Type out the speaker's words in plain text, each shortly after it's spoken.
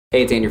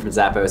Hey, it's Andrew from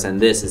Zappos,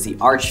 and this is the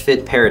Arch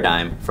Fit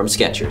Paradyme from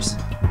SKECHERS.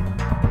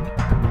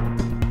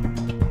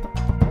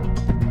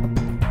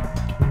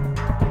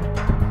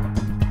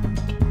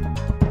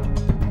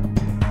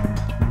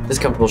 This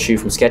comfortable shoe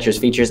from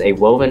SKECHERS features a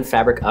woven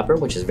fabric upper,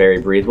 which is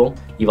very breathable.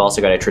 You've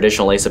also got a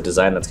traditional lace-up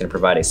design that's going to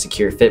provide a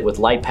secure fit with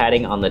light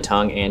padding on the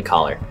tongue and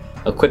collar.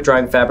 A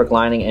quick-drying fabric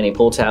lining and a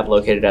pull tab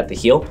located at the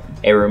heel.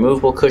 A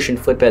removable cushioned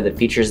footbed that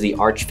features the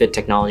Arch Fit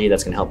technology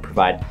that's going to help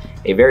provide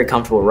a very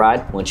comfortable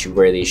ride once you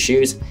wear these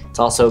shoes. It's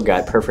also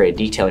got perforated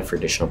detailing for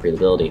additional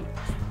breathability.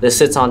 This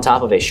sits on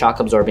top of a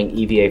shock-absorbing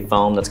EVA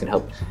foam that's going to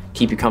help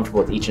keep you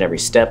comfortable with each and every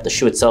step. The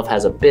shoe itself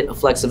has a bit of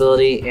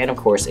flexibility and, of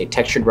course, a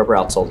textured rubber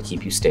outsole to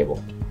keep you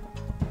stable.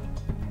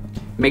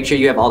 Make sure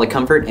you have all the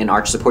comfort and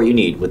arch support you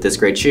need with this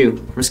great shoe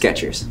from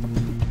SKECHERS.